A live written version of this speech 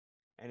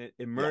and it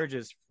Yeah.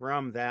 emerges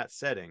from that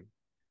setting.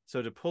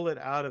 So to pull it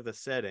out of the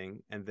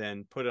setting and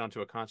then put it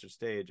onto a concert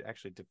stage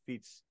actually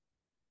defeats,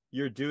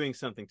 you're doing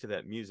something to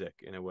that music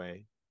in a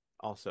way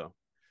also.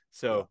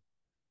 Yeah.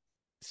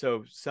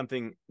 So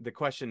something, the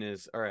question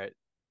is, all right,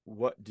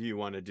 what do you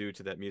want to do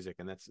to that music?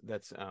 And that's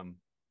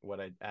what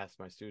I ask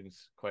my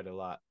students quite a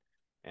lot.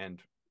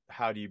 And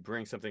how do you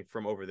bring something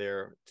from over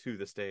there to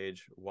the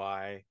stage?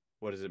 Why?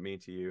 What does it mean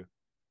to you?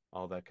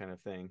 All that kind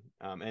of thing.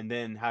 And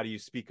then how do you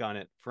speak on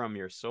it from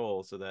your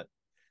soul so that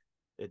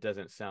it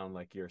doesn't sound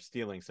like you're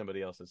stealing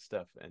somebody else's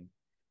stuff, and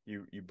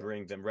you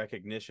bring them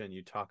recognition.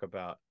 You talk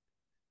about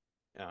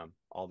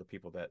all the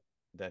people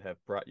that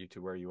have brought you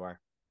to where you are.